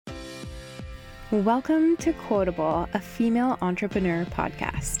Welcome to Quotable, a female entrepreneur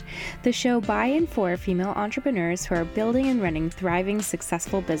podcast, the show by and for female entrepreneurs who are building and running thriving,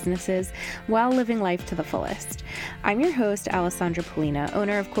 successful businesses while living life to the fullest. I'm your host, Alessandra Polina,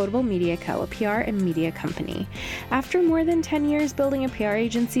 owner of Quotable Media Co., a PR and media company. After more than 10 years building a PR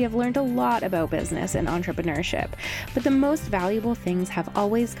agency, I've learned a lot about business and entrepreneurship, but the most valuable things have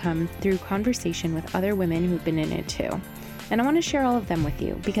always come through conversation with other women who've been in it too. And I want to share all of them with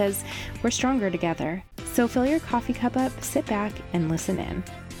you because we're stronger together. So fill your coffee cup up, sit back, and listen in.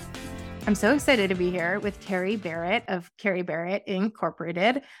 I'm so excited to be here with Kerry Barrett of Kerry Barrett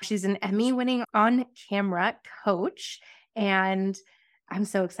Incorporated. She's an Emmy-winning on-camera coach, and I'm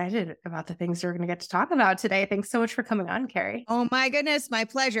so excited about the things we're going to get to talk about today. Thanks so much for coming on, Kerry. Oh my goodness, my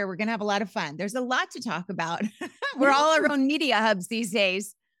pleasure. We're going to have a lot of fun. There's a lot to talk about. We're all our own media hubs these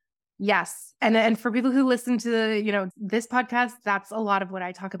days. Yes. And for people who listen to, this podcast, that's a lot of what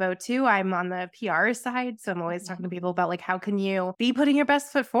I talk about too. I'm on the PR side. So I'm always talking to people about how can you be putting your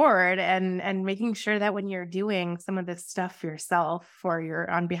best foot forward and making sure that when you're doing some of this stuff yourself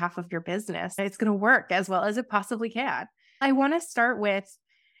on behalf of your business, it's going to work as well as it possibly can. I want to start with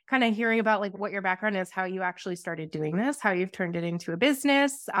kind of hearing about what your background is, how you actually started doing this, how you've turned it into a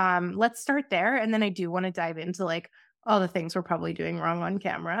business. Let's start there. And then I do want to dive into all the things we're probably doing wrong on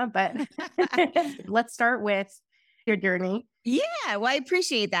camera, but let's start with your journey. Yeah, well, I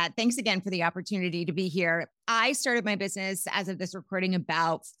appreciate that. Thanks again for the opportunity to be here. I started my business as of this recording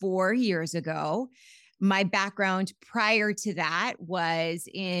about 4 years ago. My background prior to that was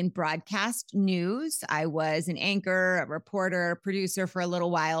in broadcast news. I was an anchor, a reporter, producer for a little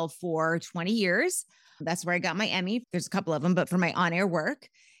while for 20 years. That's where I got my Emmy. There's a couple of them, but for my on-air work.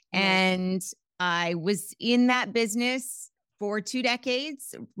 And I was in that business for 2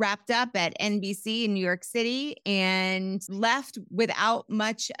 decades, wrapped up at NBC in New York City, and left without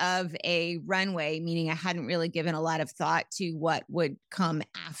much of a runway, meaning I hadn't really given a lot of thought to what would come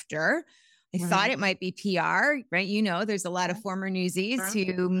after. I thought it might be PR, right? There's a lot of former newsies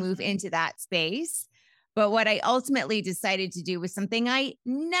who move into that space. But what I ultimately decided to do was something I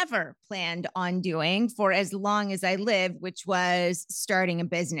never planned on doing for as long as I lived, which was starting a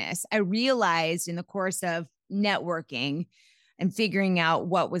business. I realized in the course of networking and figuring out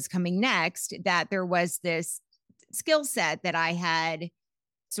what was coming next, that there was this skill set that I had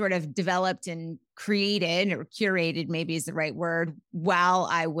sort of developed and created, or curated maybe is the right word, while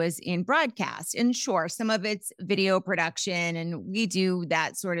I was in broadcast. And sure, some of it's video production, and we do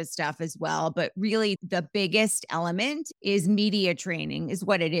that sort of stuff as well. But really the biggest element is media training, is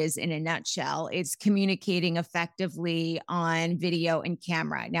what it is in a nutshell. It's communicating effectively on video and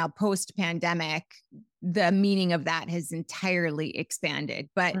camera. Now, post-pandemic, the meaning of that has entirely expanded.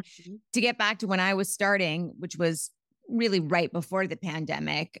 But to get back to when I was starting, which was really right before the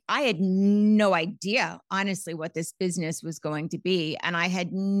pandemic, I had no idea, honestly, what this business was going to be. And I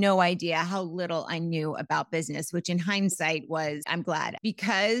had no idea how little I knew about business, which in hindsight I'm glad,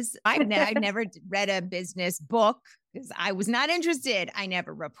 because I never read a business book because I was not interested. I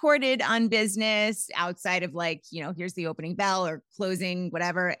never reported on business outside of here's the opening bell or closing,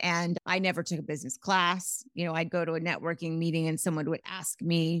 whatever. And I never took a business class. I'd go to a networking meeting and someone would ask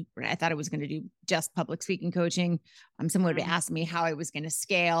me, I thought I was going to do just public speaking coaching. Someone would ask me how I was going to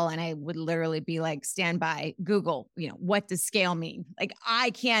scale. And I would literally be like, stand by, Google, what does scale mean?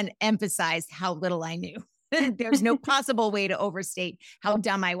 I can't emphasize how little I knew. There's no possible way to overstate how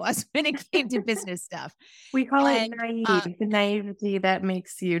dumb I was when it came to business stuff. We call it naive, the naivety that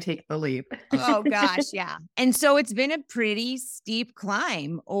makes you take the leap. Oh gosh, yeah. And so it's been a pretty steep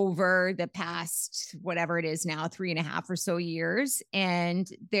climb over the past, whatever it is now, 3.5 or so years. And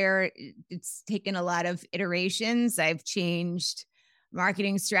it's taken a lot of iterations. I've changed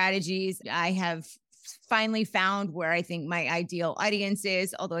marketing strategies. I have finally found where I think my ideal audience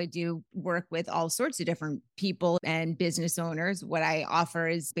is, although I do work with all sorts of different people and business owners. What I offer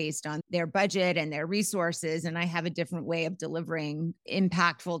is based on their budget and their resources, and I have a different way of delivering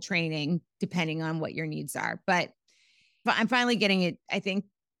impactful training depending on what your needs are. But I'm finally getting it, I think,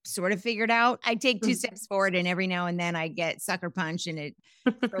 sort of figured out. I take 2 steps forward and every now and then I get sucker punch and it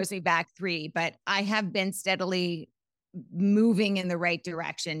throws me back 3, but I have been steadily moving in the right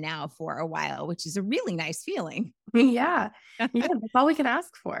direction now for a while, which is a really nice feeling. Yeah. That's all we can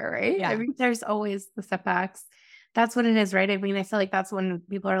ask for, right? Yeah. I mean, there's always the setbacks. That's what it is, right? I mean, I feel like that's when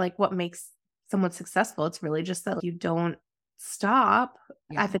people are like, what makes someone successful? It's really just that you don't stop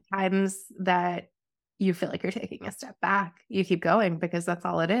at the times that you feel like you're taking a step back. You keep going because that's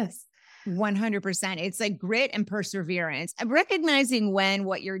all it is. 100%. It's like grit and perseverance. Recognizing when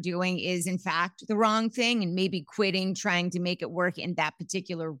what you're doing is in fact the wrong thing and maybe quitting, trying to make it work in that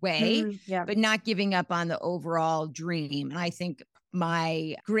particular way, Yeah. but not giving up on the overall dream. And I think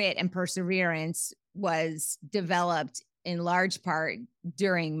my grit and perseverance was developed in large part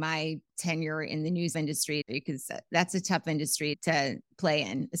during my tenure in the news industry, because that's a tough industry to play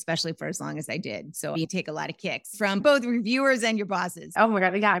in, especially for as long as I did. So you take a lot of kicks from both reviewers and your bosses. Oh my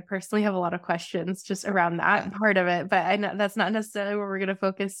God. Yeah. I personally have a lot of questions just around that part of it, but I know that's not necessarily where we're going to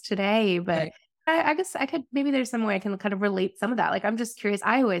focus today, but I guess I could, maybe there's some way I can kind of relate some of that. Like, I'm just curious.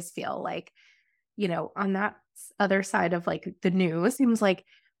 I always feel like, on that other side of like the news, seems like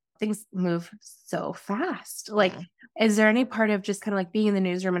things move so fast. Like, is there any part of just kind of like being in the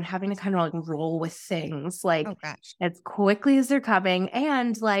newsroom and having to kind of like roll with things like as quickly as they're coming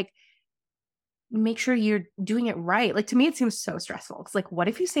and like make sure you're doing it right? Like, to me, it seems so stressful. It's like, what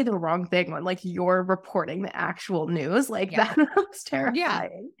if you say the wrong thing when like you're reporting the actual news? Like that looks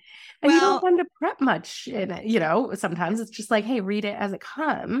terrifying. And you don't want to prep much in it, sometimes it's just like, hey, read it as it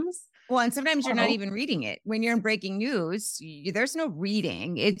comes. Well, and sometimes you're not even reading it. When you're in breaking news, there's no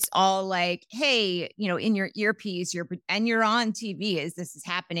reading. It's all like, hey, in your earpiece, you're on TV as this is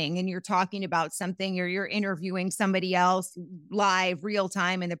happening and you're talking about something, or you're interviewing somebody else live, real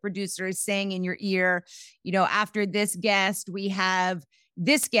time. And the producer is saying in your ear, after this guest, we have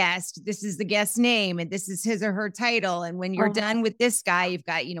this guest, this is the guest's name, and this is his or her title. And when you're done with this guy, you've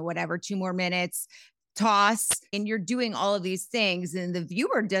got, whatever, 2 more minutes, toss, and you're doing all of these things. And the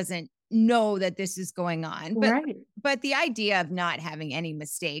viewer doesn't know that this is going on. But the idea of not having any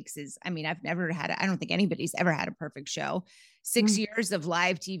mistakes is, I've never had, I don't think anybody's ever had a perfect show. 6 years of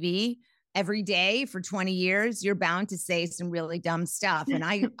live TV every day for 20 years, you're bound to say some really dumb stuff. And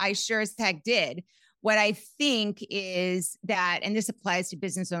I sure as heck did. What I think is that, and this applies to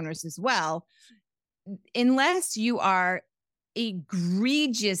business owners as well, unless you are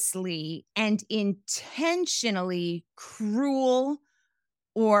egregiously and intentionally cruel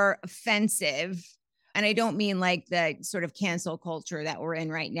or offensive, and I don't mean like the sort of cancel culture that we're in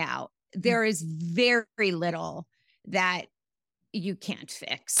right now, there is very little that you can't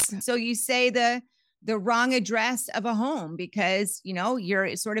fix. So you say the wrong address of a home because,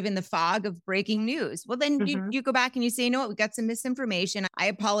 you're sort of in the fog of breaking news. Well, then you go back and you say, we got some misinformation. I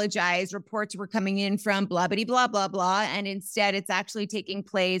apologize. Reports were coming in from blah, blah, blah, blah, blah. And instead it's actually taking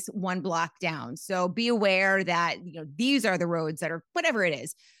place 1 block down. So be aware that, these are the roads that are, whatever it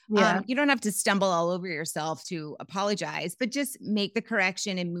is. You don't have to stumble all over yourself to apologize, but just make the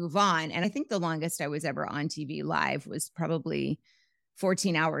correction and move on. And I think the longest I was ever on TV live was probably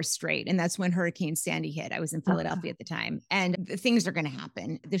 14 hours straight. And that's when Hurricane Sandy hit. I was in Philadelphia at the time, and things are going to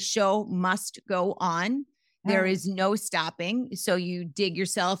happen. The show must go on. There is no stopping. So you dig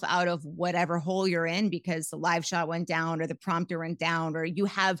yourself out of whatever hole you're in because the live shot went down or the prompter went down, or you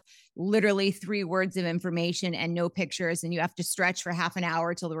have literally 3 words of information and no pictures, and you have to stretch for half an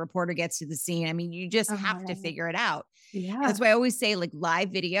hour till the reporter gets to the scene. You just have to figure it out. That's why I always say, like, live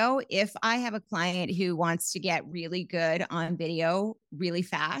video, if I have a client who wants to get really good on video really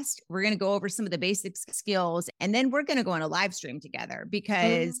fast, we're going to go over some of the basic skills, and then we're going to go on a live stream together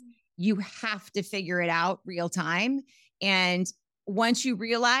because you have to figure it out real time. And once you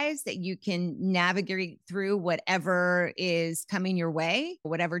realize that you can navigate through whatever is coming your way,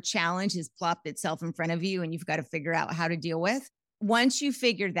 whatever challenge has plopped itself in front of you and you've got to figure out how to deal with, once you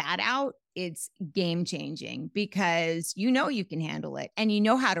figure that out, it's game changing because you can handle it and you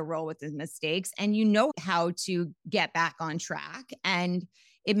know how to roll with the mistakes and you know how to get back on track. And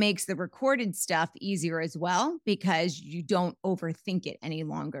it makes the recorded stuff easier as well because you don't overthink it any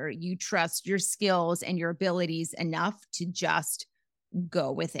longer. You trust your skills and your abilities enough to just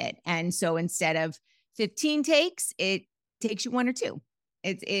go with it. And so instead of 15 takes, it takes you 1 or 2.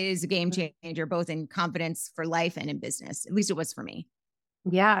 It is a game changer, both in confidence for life and in business. At least it was for me.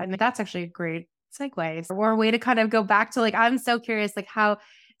 Yeah. And that's actually a great segue or a way to kind of go back to, like, I'm so curious, like, how,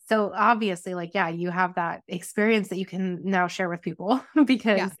 so obviously, like, you have that experience that you can now share with people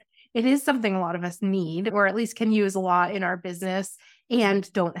because it is something a lot of us need, or at least can use a lot in our business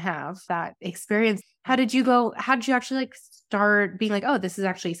and don't have that experience. How did you actually like start being like, oh, this is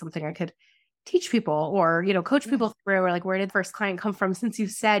actually something I could teach people or, coach people through, or like, where did the first client come from? Since you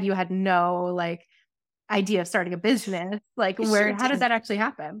said you had no like idea of starting a business, like how did that actually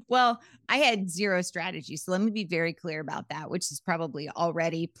happen? Well, I had 0 strategy. So let me be very clear about that, which is probably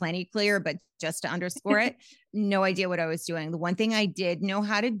already plenty clear, but just to underscore it, no idea what I was doing. The one thing I did know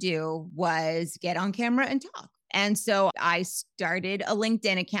how to do was get on camera and talk. And so I started a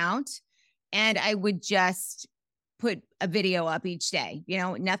LinkedIn account and I would just put a video up each day,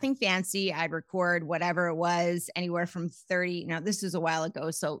 nothing fancy. I'd record whatever it was, anywhere from 30. Now, this was a while ago,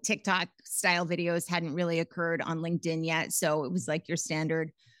 so TikTok style videos hadn't really occurred on LinkedIn yet. So it was like your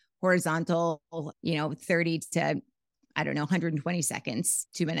standard horizontal, 30 to, 120 seconds,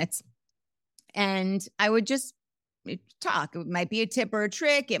 2 minutes. And I would just talk. It might be a tip or a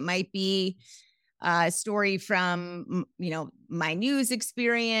trick. It might be a story from, my news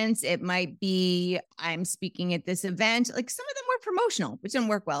experience. It might be I'm speaking at this event. Like some of them were promotional, which didn't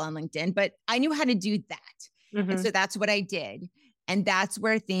work well on LinkedIn, but I knew how to do that. And so that's what I did. And that's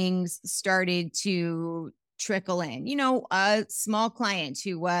where things started to trickle in. A small client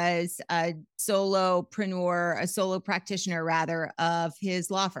who was a solo practitioner rather of his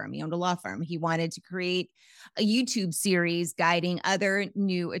law firm. He owned a law firm. He wanted to create a YouTube series guiding other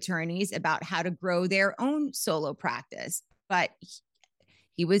new attorneys about how to grow their own solo practice. But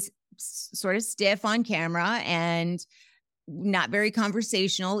he was sort of stiff on camera and not very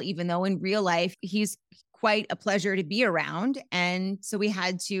conversational, even though in real life, he's quite a pleasure to be around. And so we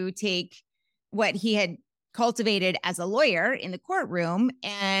had to take what he had cultivated as a lawyer in the courtroom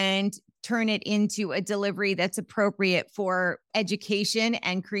and turn it into a delivery that's appropriate for education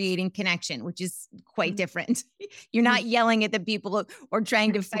and creating connection, which is quite different. You're not yelling at the people or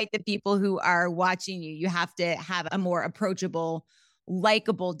trying to fight the people who are watching you. You have to have a more approachable,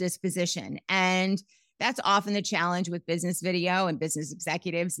 likable disposition. And that's often the challenge with business video and business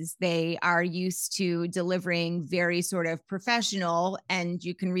executives is they are used to delivering very sort of professional, and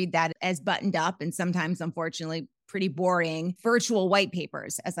you can read that as buttoned up and sometimes, unfortunately, pretty boring virtual white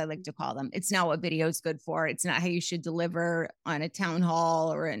papers, as I like to call them. It's not what video is good for. It's not how you should deliver on a town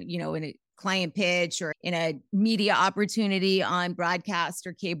hall or in a client pitch or in a media opportunity on broadcast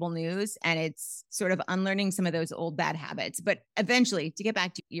or cable news. And it's sort of unlearning some of those old bad habits. But eventually, to get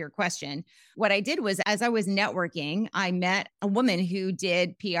back to your question, what I did was as I was networking, I met a woman who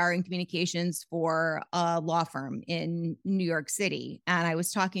did PR and communications for a law firm in New York City. And I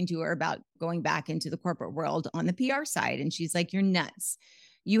was talking to her about going back into the corporate world on the PR side. And she's like, "You're nuts.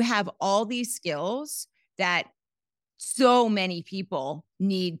 You have all these skills that so many people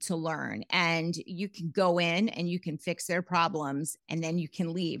need to learn, and you can go in and you can fix their problems and then you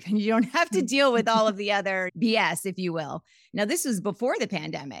can leave and you don't have to deal with all of the other BS, if you will." Now, this was before the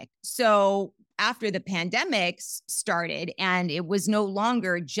pandemic. So after the pandemic started and it was no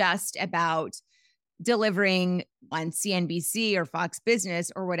longer just about delivering on CNBC or Fox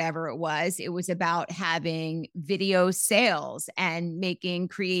Business or whatever it was about having video sales and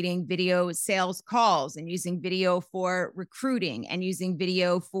creating video sales calls and using video for recruiting and using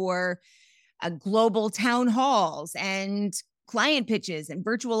video for global town halls and client pitches and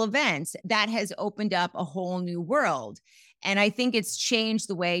virtual events. That has opened up a whole new world. And I think it's changed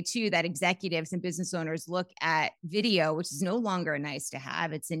the way, too, that executives and business owners look at video, which is no longer a nice to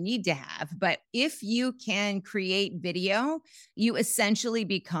have. It's a need to have. But if you can create video, you essentially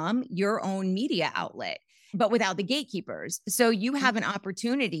become your own media outlet, but without the gatekeepers. So you have an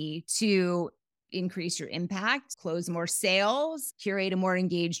opportunity to increase your impact, close more sales, curate a more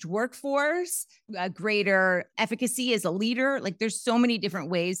engaged workforce, a greater efficacy as a leader. Like there's so many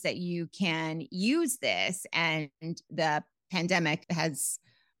different ways that you can use this. And the pandemic has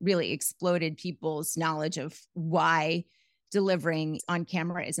really exploded people's knowledge of why delivering on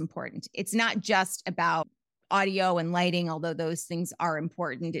camera is important. It's not just about audio and lighting, although those things are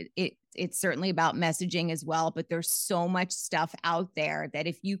important. It's certainly about messaging as well, but there's so much stuff out there that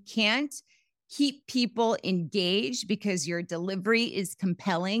if you can't keep people engaged because your delivery is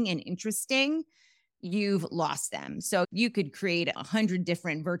compelling and interesting, you've lost them. So you could create 100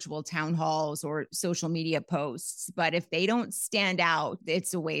 different virtual town halls or social media posts, but if they don't stand out,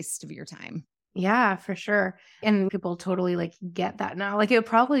 it's a waste of your time. Yeah, for sure. And people totally get that now. It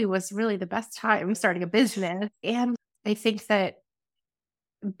probably was really the best time starting a business. And I think that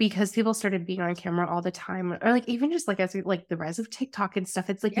because people started being on camera all the time, or even just as the rise of TikTok and stuff,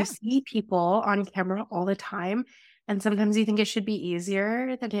 it's you see people on camera all the time. And sometimes you think it should be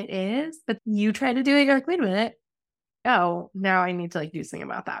easier than it is, but you try to do it. You're like, wait a minute. Oh, now I need to do something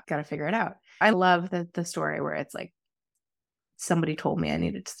about that. Got to figure it out. I love the story where it's somebody told me I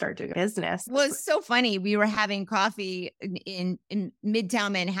needed to start doing a business. Well, it's so funny. We were having coffee in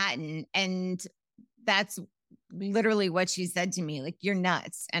Midtown Manhattan, and that's literally what she said to me, "You're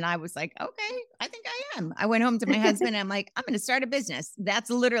nuts." And I was like, okay, I think I am. I went home to my husband and I'm like, I'm going to start a business. That's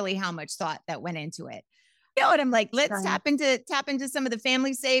literally how much thought that went into it. And I'm like, let's tap into some of the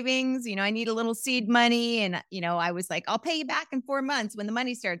family savings. I need a little seed money. And, I was like, I'll pay you back in 4 months when the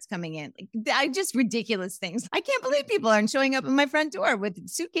money starts coming in. Like, just ridiculous things. I can't believe people aren't showing up at my front door with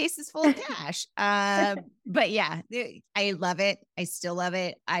suitcases full of cash. But yeah, I love it. I still love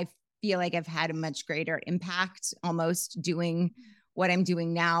it. I feel like I've had a much greater impact almost doing what I'm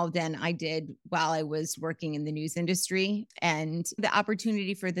doing now than I did while I was working in the news industry, and the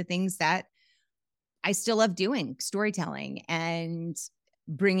opportunity for the things that I still love doing, storytelling and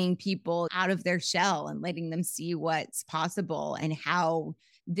bringing people out of their shell and letting them see what's possible and how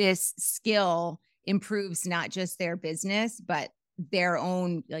this skill improves not just their business, but their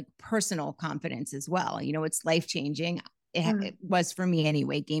own like personal confidence as well. It's life-changing. It was for me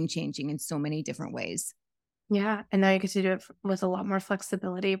anyway, game-changing in so many different ways. Yeah. And now you get to do it with a lot more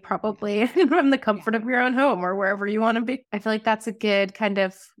flexibility, probably from the comfort of your own home or wherever you want to be. I feel like that's a good kind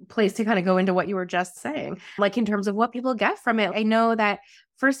of place to kind of go into what you were just saying, like in terms of what people get from it. I know that,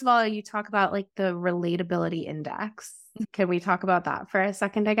 first of all, you talk about like the relatability index. Can we talk about that for a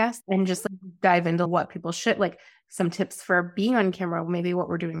second, I guess, and just like dive into what people should, like some tips for being on camera, maybe what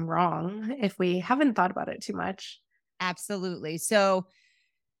we're doing wrong if we haven't thought about it too much. Absolutely. So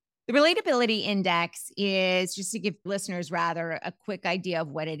the relatability index is, just to give listeners rather a quick idea of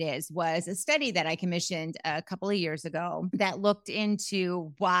what it is, was a study that I commissioned a couple of years ago that looked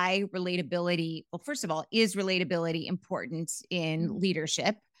into why relatability, well, first of all, is relatability important in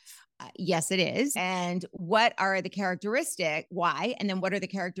leadership? Yes, it is. And what are the characteristics, why? And then what are the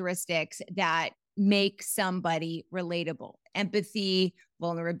characteristics that make somebody relatable? Empathy,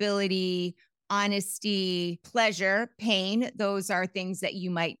 vulnerability, honesty, pleasure, pain. Those are things that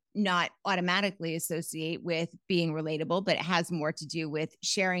you might not automatically associate with being relatable, but it has more to do with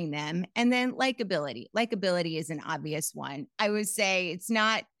sharing them. And then likability. Likability is an obvious one. I would say it's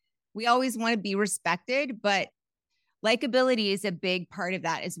not, we always want to be respected, but likability is a big part of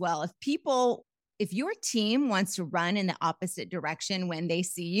that as well. If your team wants to run in the opposite direction when they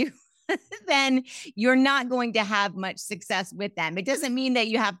see you, then you're not going to have much success with them. It doesn't mean that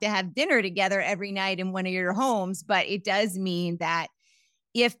you have to have dinner together every night in one of your homes, but it does mean that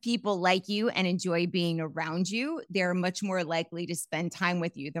if people like you and enjoy being around you, they're much more likely to spend time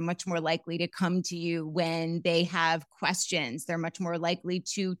with you. They're much more likely to come to you when they have questions. They're much more likely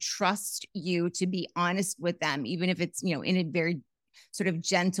to trust you to be honest with them, even if it's, in a very sort of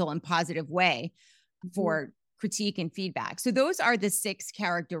gentle and positive way for critique and feedback. So those are the 6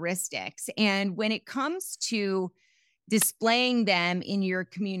 characteristics. And when it comes to displaying them in your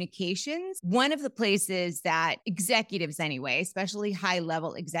communications, one of the places that executives anyway, especially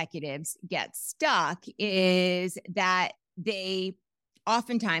high-level executives, get stuck is that they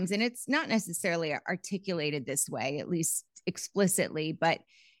oftentimes, and it's not necessarily articulated this way, at least explicitly, but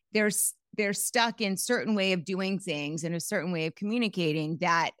they're stuck in a certain way of doing things and a certain way of communicating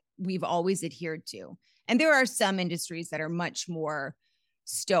that we've always adhered to. And there are some industries that are much more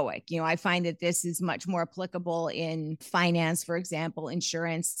stoic. I find that this is much more applicable in finance, for example,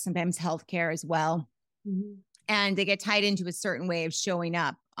 insurance, sometimes healthcare as well. Mm-hmm. And they get tied into a certain way of showing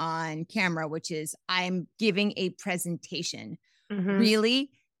up on camera, which is, I'm giving a presentation. Mm-hmm.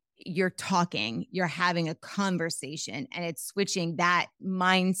 Really, you're talking, you're having a conversation, and it's switching that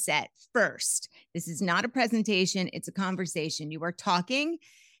mindset first. This is not a presentation, it's a conversation. You are talking.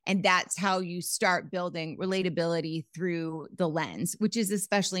 And that's how you start building relatability through the lens, which is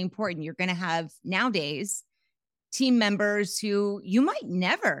especially important. You're going to have nowadays team members who you might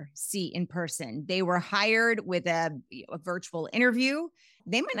never see in person. They were hired with a virtual interview.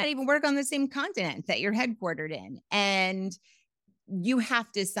 They might not even work on the same continent that you're headquartered in. And you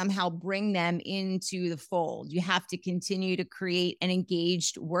have to somehow bring them into the fold. You have to continue to create an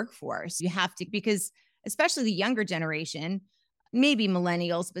engaged workforce. You have to, because especially the younger generation, maybe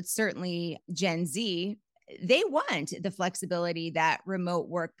millennials, but certainly Gen Z, they want the flexibility that remote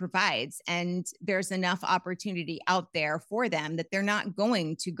work provides. And there's enough opportunity out there for them that they're not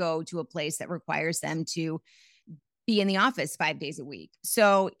going to go to a place that requires them to be in the office 5 days a week.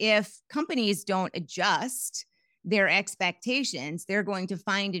 So if companies don't adjust their expectations, they're going to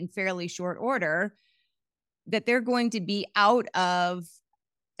find in fairly short order that they're going to be out of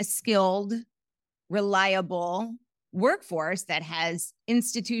a skilled, reliable workforce that has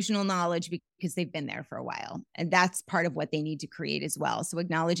institutional knowledge because they've been there for a while. And that's part of what they need to create as well. So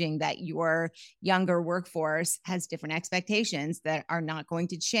acknowledging that your younger workforce has different expectations that are not going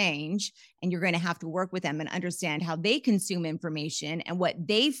to change, and you're going to have to work with them and understand how they consume information and what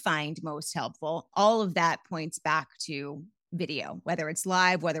they find most helpful. All of that points back to video, whether it's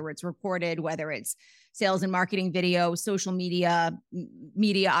live, whether it's recorded, whether it's sales and marketing video, social media,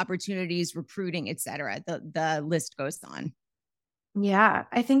 media opportunities, recruiting, et cetera. The list goes on. Yeah.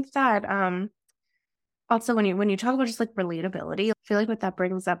 I think that, also when you talk about just like relatability, I feel like what that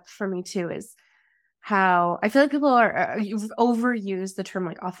brings up for me too is how I feel like people are you've overused the term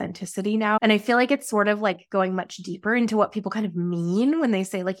like authenticity now. And I feel like it's sort of like going much deeper into what people kind of mean when they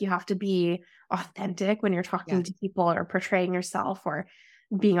say like you have to be authentic when you're talking to people or portraying yourself or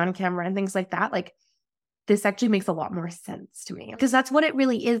being on camera and things like that. Like this actually makes a lot more sense to me because that's what it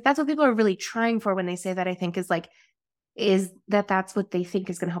really is. That's what people are really trying for when they say that, I think is that that's what they think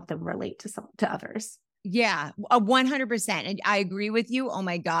is going to help them relate to others. Yeah, 100%. And I agree with you. Oh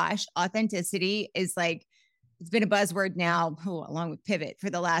my gosh. Authenticity is like, it's been a buzzword now, along with pivot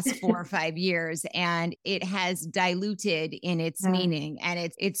for the last 4 or 5 years. And it has diluted in its meaning.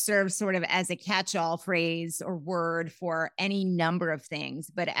 And it serves sort of as a catch-all phrase or word for any number of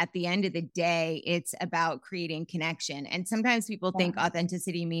things. But at the end of the day, it's about creating connection. And sometimes people think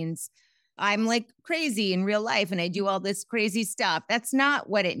authenticity means I'm like crazy in real life and I do all this crazy stuff. That's not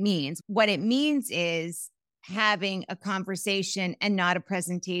what it means. What it means is having a conversation and not a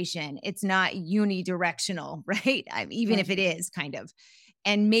presentation. It's not unidirectional, right? Even if it is kind of,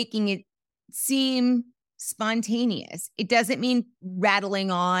 and making it seem spontaneous. It doesn't mean rattling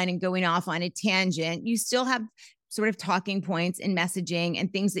on and going off on a tangent. You still have sort of talking points and messaging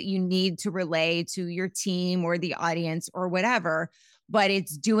and things that you need to relay to your team or the audience or whatever, but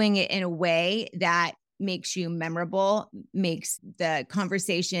it's doing it in a way that makes you memorable, makes the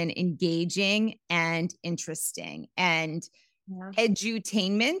conversation engaging and interesting. And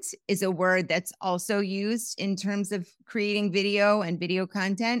edutainment is a word that's also used in terms of creating video and video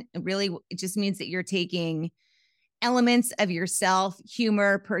content. And really, it just means that you're taking elements of yourself,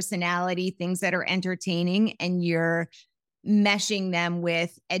 humor, personality, things that are entertaining, and you're meshing them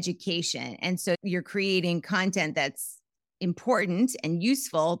with education. And so you're creating content that's important and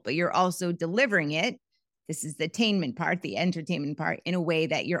useful, but you're also delivering it. This is the attainment part, the entertainment part, in a way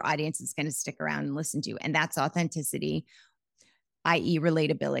that your audience is going to stick around and listen to. And that's authenticity, i.e.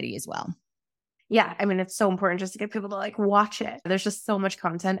 relatability as well. Yeah. I mean, it's so important just to get people to like watch it. There's just so much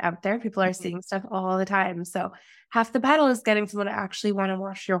content out there. People are seeing stuff all the time. So half the battle is getting someone to actually want to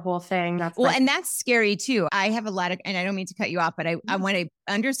watch your whole thing. And that's scary too. I have a lot of, and I don't mean to cut you off, but I want to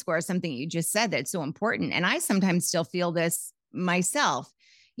underscore something you just said that's so important. And I sometimes still feel this myself.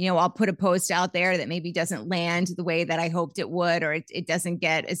 You know, I'll put a post out there that maybe doesn't land the way that I hoped it would, or it doesn't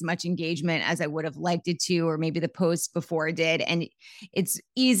get as much engagement as I would have liked it to, or maybe the post before did. And it's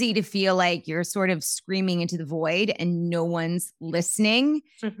easy to feel like you're sort of screaming into the void and no one's listening.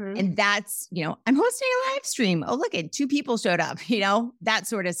 Mm-hmm. And that's, you know, I'm hosting a live stream. Oh, look at 2 people showed up, you know, that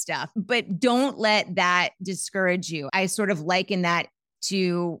sort of stuff. But don't let that discourage you. I sort of liken that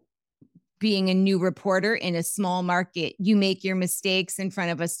to being a new reporter in a small market. You make your mistakes in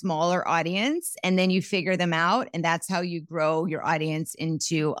front of a smaller audience and then you figure them out. And that's how you grow your audience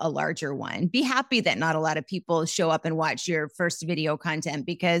into a larger one. Be happy that not a lot of people show up and watch your first video content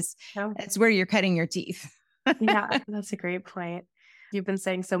because that's where you're cutting your teeth. Yeah, that's a great point. You've been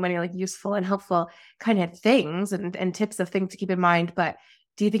saying so many like useful and helpful kind of things and tips of things to keep in mind. But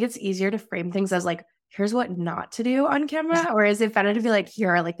do you think it's easier to frame things as like, here's what not to do on camera? Or is it better to be like, here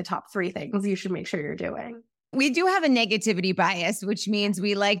are like the top 3 things you should make sure you're doing? We do have a negativity bias, which means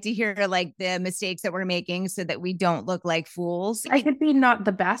we like to hear like the mistakes that we're making so that we don't look like fools. I could be not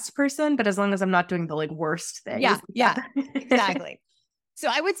the best person, but as long as I'm not doing the like worst things. Yeah, exactly. So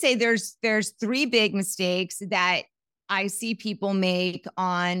I would say there's 3 big mistakes that I see people make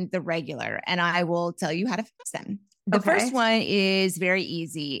on the regular, and I will tell you how to fix them. The first one is very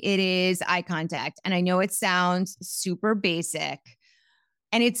easy. It is eye contact. And I know it sounds super basic,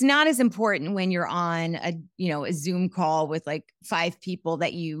 and it's not as important when you're on a Zoom call with like 5 people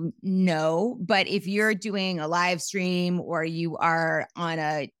that you know. But if you're doing a live stream or you are on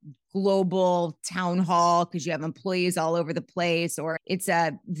a global town hall because you have employees all over the place, or it's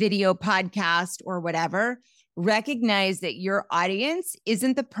a video podcast or whatever, recognize that your audience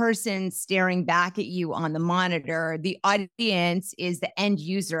isn't the person staring back at you on the monitor. The audience is the end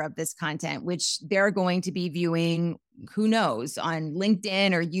user of this content, which they're going to be viewing, who knows, on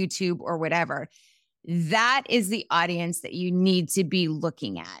LinkedIn or YouTube or whatever. That is the audience that you need to be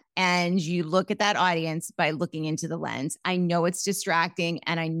looking at. And you look at that audience by looking into the lens. I know it's distracting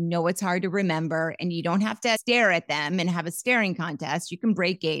and I know it's hard to remember, and you don't have to stare at them and have a staring contest. You can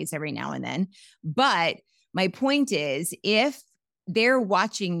break gaze every now and then. But my point is, if they're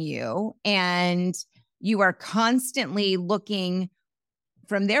watching you and you are constantly looking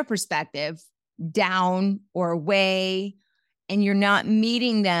from their perspective down or away, and you're not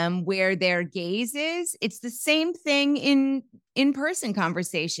meeting them where their gaze is, it's the same thing in-person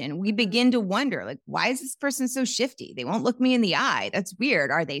conversation. We begin to wonder, like, why is this person so shifty? They won't look me in the eye. That's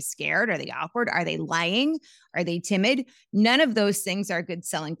weird. Are they scared? Are they awkward? Are they lying? Are they timid? None of those things are good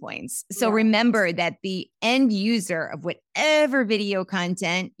selling points. So remember that the end user of whatever video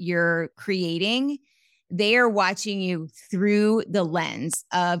content you're creating, they are watching you through the lens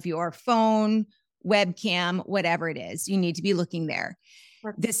of your phone, webcam, whatever it is. You need to be looking there.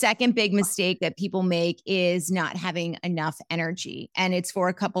 The second big mistake that people make is not having enough energy. And it's for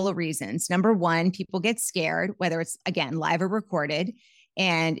a couple of reasons. Number one, people get scared, whether it's, again, live or recorded.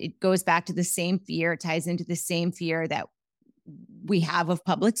 And it goes back to the same fear, it ties into the same fear that we have of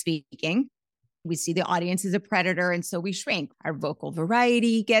public speaking. We see the audience as a predator, and so we shrink. Our vocal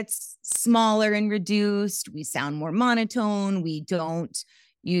variety gets smaller and reduced. We sound more monotone. We don't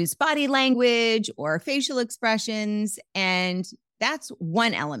use body language or facial expressions. And that's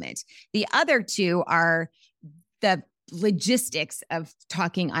one element. The other two are the logistics of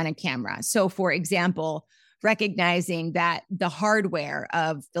talking on a camera. So for example, recognizing that the hardware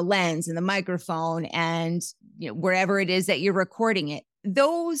of the lens and the microphone and wherever it is that you're recording it,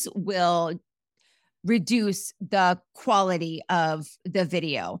 those will reduce the quality of the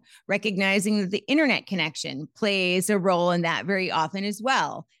video. Recognizing that the internet connection plays a role in that very often as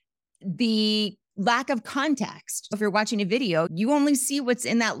well. The lack of context. If you're watching a video, you only see what's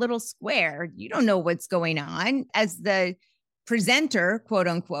in that little square. You don't know what's going on. As the presenter, quote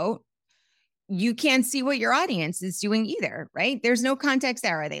unquote, you can't see what your audience is doing either, right? There's no context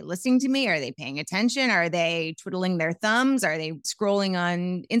there. Are they listening to me? Are they paying attention? Are they twiddling their thumbs? Are they scrolling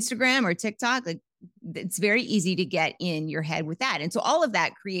on Instagram or TikTok? Like, it's very easy to get in your head with that. And so all of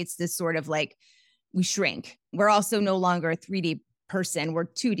that creates this sort of like, we shrink. We're also no longer a 3D person. We're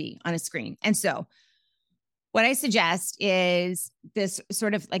 2D on a screen. And so what I suggest is this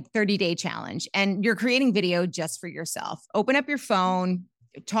sort of like 30-day challenge, and you're creating video just for yourself. Open up your phone,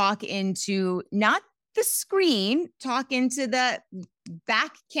 talk into not the screen, talk into the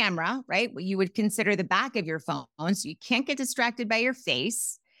back camera, right? What you would consider the back of your phone. So you can't get distracted by your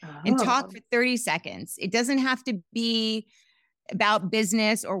face, and talk for 30 seconds. It doesn't have to be about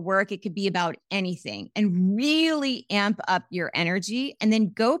business or work. It could be about anything, and really amp up your energy, and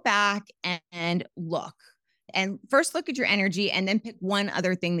then go back and look. And first look at your energy, and then pick one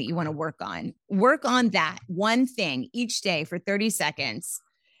other thing that you want to work on. Work on that one thing each day for 30 seconds.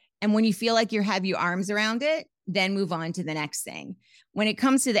 And when you feel like you have your arms around it, then move on to the next thing. When it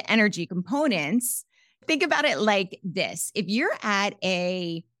comes to the energy components, think about it like this. If you're at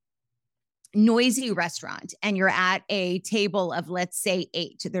a noisy restaurant and you're at a table of, let's say,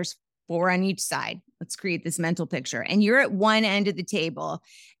 8, there's 4 on each side. Let's create this mental picture. And you're at one end of the table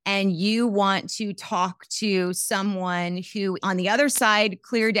and you want to talk to someone who on the other side,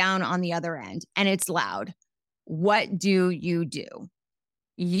 clear down on the other end, and it's loud. What do?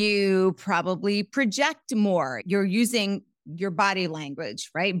 You probably project more. You're using your body language,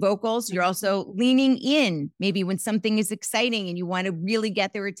 right? Vocals. You're also leaning in, maybe when something is exciting and you want to really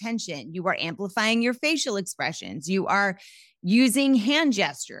get their attention. You are amplifying your facial expressions. You are using hand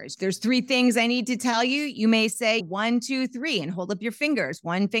gestures. There's 3 things I need to tell you. You may say 1, 2, 3 and hold up your fingers,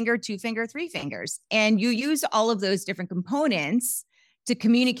 1 finger, 2 finger, 3 fingers. And you use all of those different components to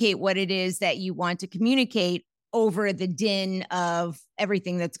communicate what it is that you want to communicate over the din of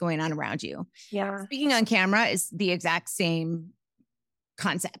everything that's going on around you. Yeah. Speaking on camera is the exact same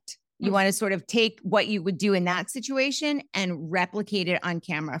concept. You want to sort of take what you would do in that situation and replicate it on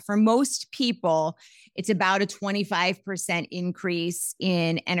camera. For most people, it's about a 25% increase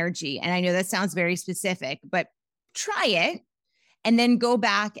in energy. And I know that sounds very specific, but try it and then go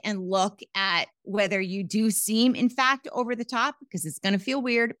back and look at whether you do seem, in fact, over the top, because it's going to feel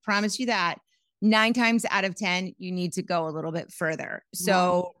weird. Promise you that. 9 times out of 10, you need to go a little bit further.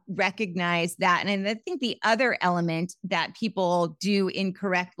 So recognize that. And I think the other element that people do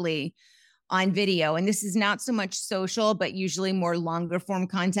incorrectly on video, and this is not so much social, but usually more longer form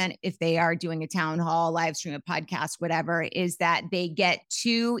content, if they are doing a town hall, live stream, a podcast, whatever, is that they get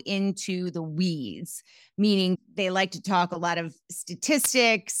too into the weeds, meaning they like to talk a lot of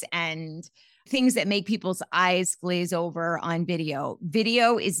statistics and things that make people's eyes glaze over on video.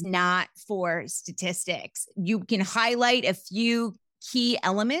 Video is not for statistics. You can highlight a few key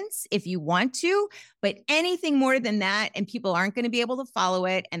elements if you want to, but anything more than that, and people aren't going to be able to follow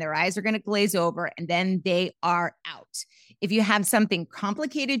it, and their eyes are going to glaze over, and then they are out. If you have something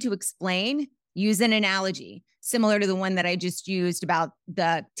complicated to explain, use an analogy similar to the one that I just used about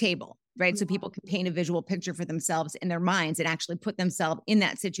the table, right? So people can paint a visual picture for themselves in their minds and actually put themselves in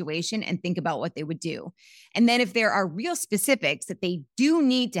that situation and think about what they would do. And then if there are real specifics that they do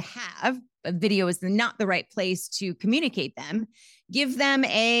need to have, but video is not the right place to communicate them, give them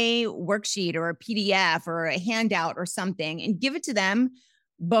a worksheet or a PDF or a handout or something and give it to them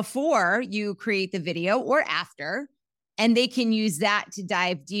before you create the video or after. And they can use that to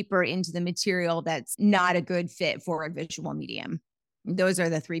dive deeper into the material that's not a good fit for a visual medium. Those are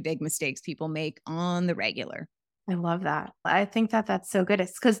the 3 big mistakes people make on the regular. I love that. I think that that's so good.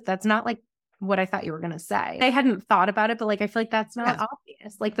 It's because that's not like what I thought you were going to say. I hadn't thought about it, but like, I feel like that's not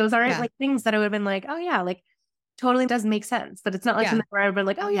obvious. Like those aren't like things that I would have been like, oh yeah, like totally does make sense. But it's not like something where I would have been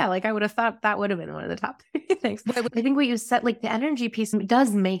like, oh yeah, like I would have thought that would have been one of the top 3 things. I think what you said, like the energy piece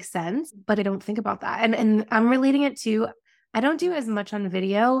does make sense, but I don't think about that. And I'm relating it to, I don't do as much on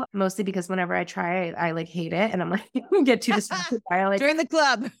video, mostly because whenever I try, I like hate it. And I'm like, get too distracted by like join the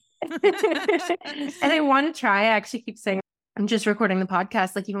club. And I want to try. I actually keep saying I'm just recording the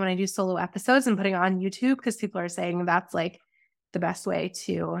podcast, like even when I do solo episodes and putting it on YouTube, because people are saying that's like the best way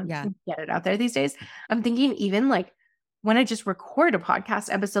to get it out there these days. I'm thinking even like when I just record a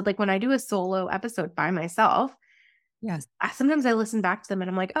podcast episode, like when I do a solo episode by myself, sometimes I listen back to them and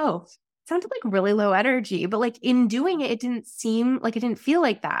I'm like, oh, it sounded like really low energy, but like in doing it, it didn't seem like, it didn't feel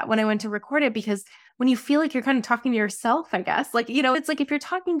like that when I went to record it, because when you feel like you're kind of talking to yourself, I guess, like, you know, it's like if you're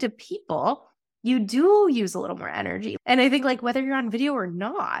talking to people, you do use a little more energy. And I think like whether you're on video or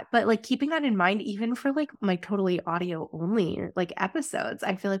not, but like keeping that in mind, even for like my totally audio only like episodes,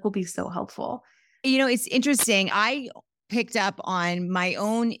 I feel like will be so helpful. You know, it's interesting. I picked up on my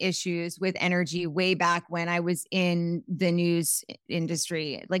own issues with energy way back when I was in the news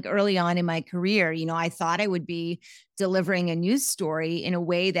industry, like early on in my career. You know, I thought I would be delivering a news story in a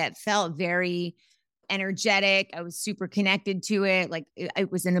way that felt very energetic. I was super connected to it. Like it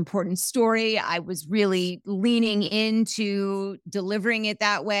was an important story. I was really leaning into delivering it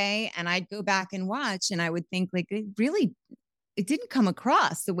that way. And I'd go back and watch and I would think like, it didn't come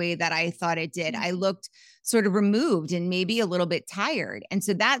across the way that I thought it did. I looked sort of removed and maybe a little bit tired. And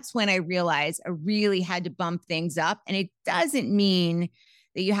so that's when I realized I really had to bump things up. And it doesn't mean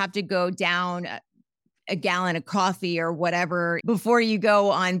that you have to go down a gallon of coffee or whatever before you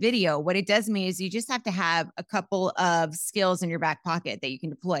go on video. What it does mean is you just have to have a couple of skills in your back pocket that you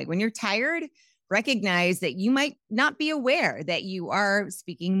can deploy. When you're tired, recognize that you might not be aware that you are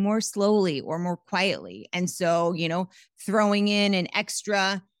speaking more slowly or more quietly. And so, you know, throwing in an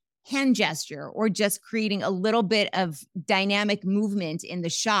extra hand gesture or just creating a little bit of dynamic movement in the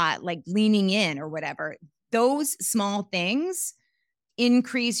shot, like leaning in or whatever, those small things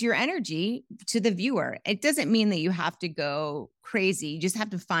increase your energy to the viewer. It doesn't mean that you have to go crazy. You just have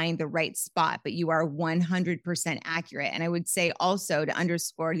to find the right spot, but you are 100% accurate. And I would say also to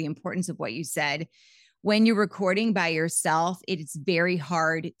underscore the importance of what you said, when you're recording by yourself, it's very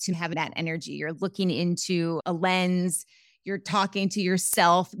hard to have that energy. You're looking into a lens. You're talking to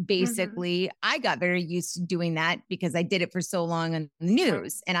yourself, basically. I got very used to doing that because I did it for so long on the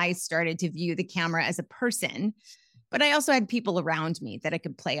news. And I started to view the camera as a person. But I also had people around me that I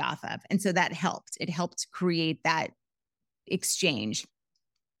could play off of. And so that helped. It helped create that exchange.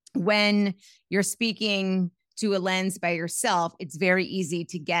 When you're speaking to a lens by yourself, it's very easy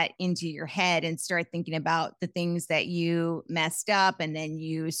to get into your head and start thinking about the things that you messed up. And then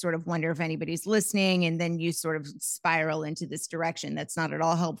you sort of wonder if anybody's listening. And then you sort of spiral into this direction that's not at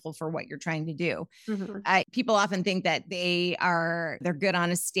all helpful for what you're trying to do. People often think that they're good on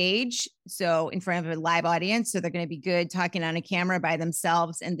a stage. So in front of a live audience, so they're going to be good talking on a camera by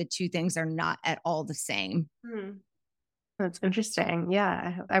themselves. And the two things are not at all the same. That's interesting.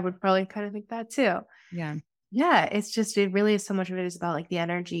 Yeah. I would probably kind of think that too. Yeah. Yeah, it's just, it really is so much of it is about like the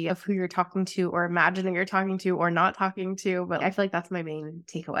energy of who you're talking to or imagining you're talking to or not talking to. But I feel like that's my main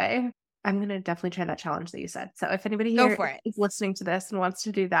takeaway. I'm going to definitely try that challenge that you said. So if anybody here is listening to this and wants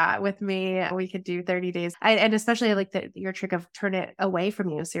to do that with me, we could do 30 days. And especially I like your trick of turn it away from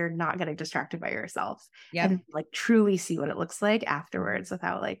you. So you're not getting distracted by yourself and like truly see what it looks like afterwards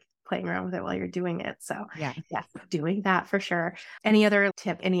without like playing around with it while you're doing it. So yeah, doing that for sure. Any other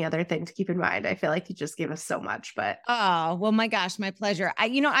tip, any other thing to keep in mind? I feel like you just gave us so much, but. Oh, well, my gosh, my pleasure.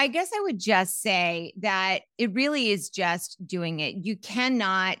 I guess I would just say that it really is just doing it. You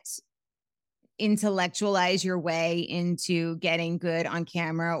cannot intellectualize your way into getting good on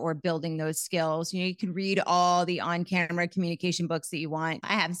camera or building those skills. You can read all the on-camera communication books that you want.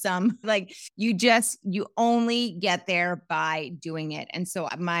 I have some. Like you only get there by doing it. And so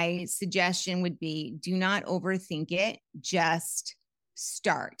my suggestion would be, do not overthink it. Just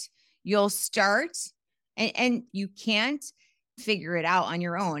start. You'll start and you can't figure it out on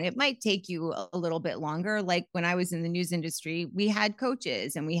your own. It might take you a little bit longer. Like when I was in the news industry, we had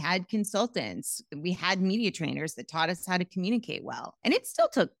coaches and we had consultants. We had media trainers that taught us how to communicate well. And it still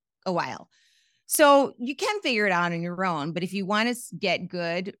took a while. So you can figure it out on your own. But if you want to get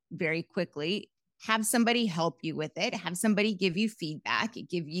good very quickly, have somebody help you with it, have somebody give you feedback,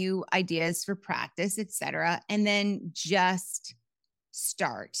 give you ideas for practice, etc. And then just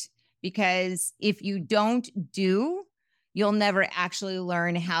start. Because if you don't do, you'll never actually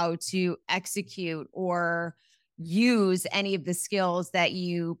learn how to execute or use any of the skills that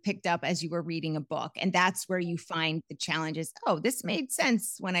you picked up as you were reading a book. And that's where you find the challenges. Oh, this made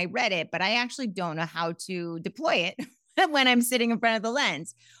sense when I read it, but I actually don't know how to deploy it when I'm sitting in front of the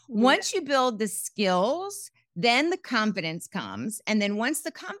lens. Once you build the skills, then the confidence comes. And then once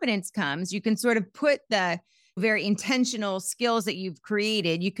the confidence comes, you can sort of put the very intentional skills that you've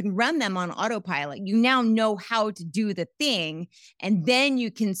created, you can run them on autopilot. You now know how to do the thing. And then you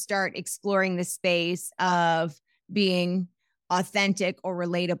can start exploring the space of being authentic or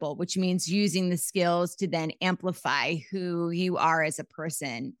relatable, which means using the skills to then amplify who you are as a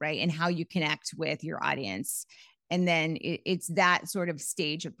person, right? And how you connect with your audience. And then it's that sort of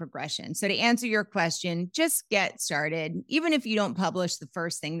stage of progression. So to answer your question, just get started, even if you don't publish the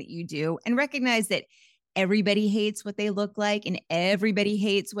first thing that you do, and recognize that everybody hates what they look like and everybody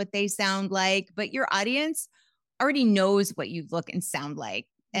hates what they sound like, but your audience already knows what you look and sound like.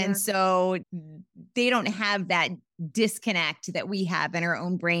 Yeah. And so they don't have that disconnect that we have in our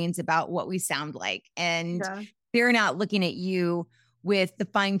own brains about what we sound like. And they're not looking at you with the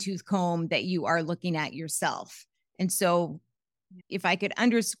fine-tooth comb that you are looking at yourself. And so if I could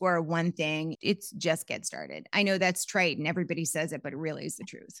underscore one thing, it's just get started. I know that's trite and everybody says it, but it really is the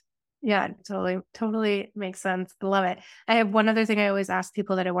truth. Yeah, totally makes sense. Love it. I have one other thing I always ask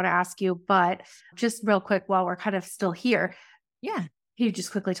people that I want to ask you, but just real quick while we're kind of still here. Yeah. Can you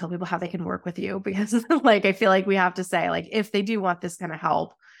just quickly tell people how they can work with you? Because like, I feel like we have to say, like, if they do want this kind of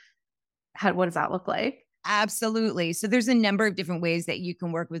help, what does that look like? Absolutely. So there's a number of different ways that you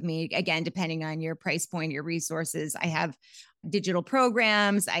can work with me, again, depending on your price point, your resources. I have digital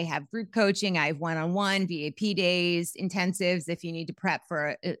programs. I have group coaching. I have one-on-one VIP days, intensives. If you need to prep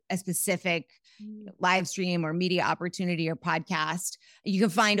for a specific live stream or media opportunity or podcast, you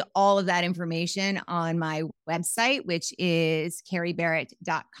can find all of that information on my website, which is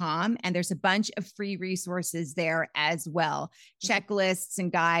kerrybarrett.com. And there's a bunch of free resources there as well. Checklists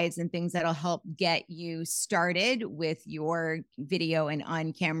and guides and things that'll help get you started with your video and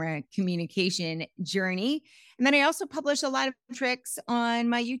on-camera communication journey. And then I also publish a lot of tricks on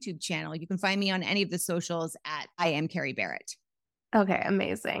my YouTube channel. You can find me on any of the socials at I am Kerry Barrett. Okay,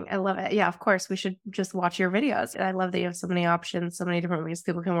 amazing. I love it. Yeah, of course, we should just watch your videos. I love that you have so many options, so many different ways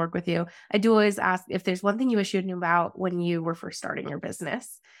people can work with you. I do always ask if there's one thing you wish you knew about when you were first starting your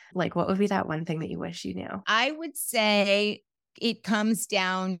business. Like, what would be that one thing that you wish you knew? I would say it comes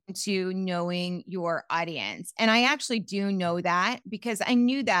down to knowing your audience. And I actually do know that because I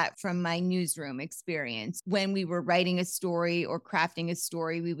knew that from my newsroom experience. When we were writing a story or crafting a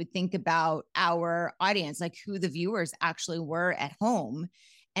story, we would think about our audience, like who the viewers actually were at home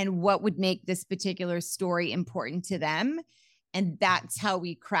and what would make this particular story important to them. And that's how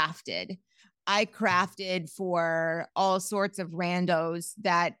we crafted. I crafted for all sorts of randos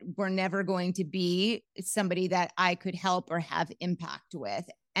that were never going to be somebody that I could help or have impact with.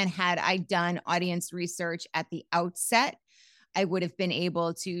 And had I done audience research at the outset, I would have been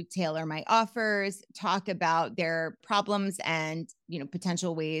able to tailor my offers, talk about their problems and,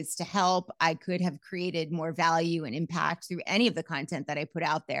 potential ways to help. I could have created more value and impact through any of the content that I put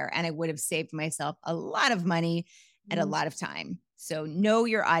out there. And I would have saved myself a lot of money and a lot of time. So know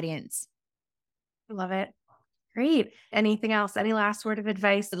your audience. Love it. Great. Anything else? Any last word of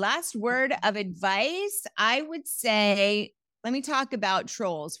advice? The last word of advice, I would say, let me talk about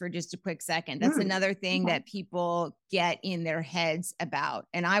trolls for just a quick second. That's another thing that people get in their heads about.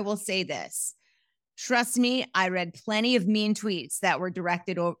 And I will say this, trust me, I read plenty of mean tweets that were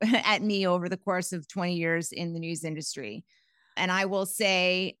directed at me over the course of 20 years in the news industry. And I will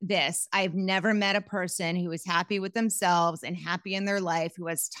say this, I've never met a person who is happy with themselves and happy in their life who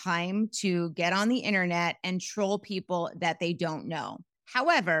has time to get on the internet and troll people that they don't know.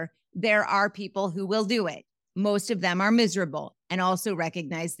 However, there are people who will do it. Most of them are miserable. And also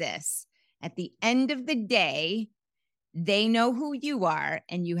recognize this, at the end of the day, they know who you are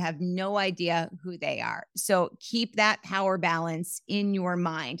and you have no idea who they are. So keep that power balance in your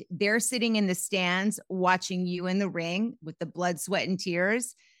mind. They're sitting in the stands watching you in the ring with the blood, sweat, and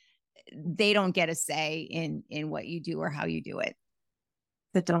tears. They don't get a say in what you do or how you do it.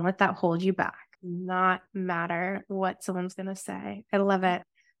 But don't let that hold you back. not matter what someone's going to say. I love it.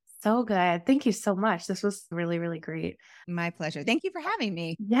 So good. Thank you so much. This was really, really great. My pleasure. Thank you for having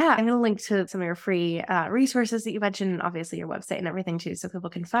me. Yeah. I'm going to link to some of your free resources that you mentioned, and obviously your website and everything too, so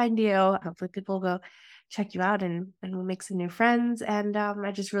people can find you. Hopefully people will go check you out and we'll make some new friends. And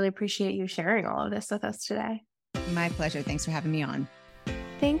I just really appreciate you sharing all of this with us today. My pleasure. Thanks for having me on.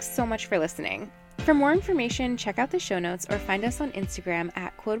 Thanks so much for listening. For more information, check out the show notes or find us on Instagram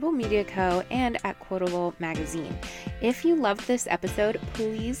at Quotable Media Co. and at Quotable Magazine. If you loved this episode,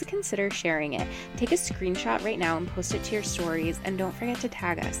 please consider sharing it. Take a screenshot right now and post it to your stories, and don't forget to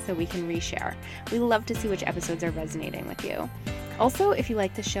tag us so we can reshare. We love to see which episodes are resonating with you. Also, if you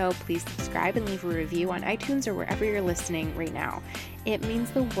like the show, please subscribe and leave a review on iTunes or wherever you're listening right now. It means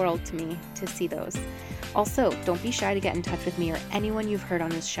the world to me to see those. Also, don't be shy to get in touch with me or anyone you've heard on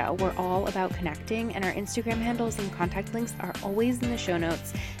this show. We're all about connecting, and our Instagram handles and contact links are always in the show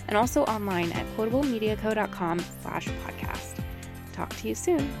notes and also online at quotablemediaco.com/podcast. Talk to you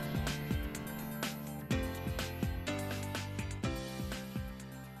soon.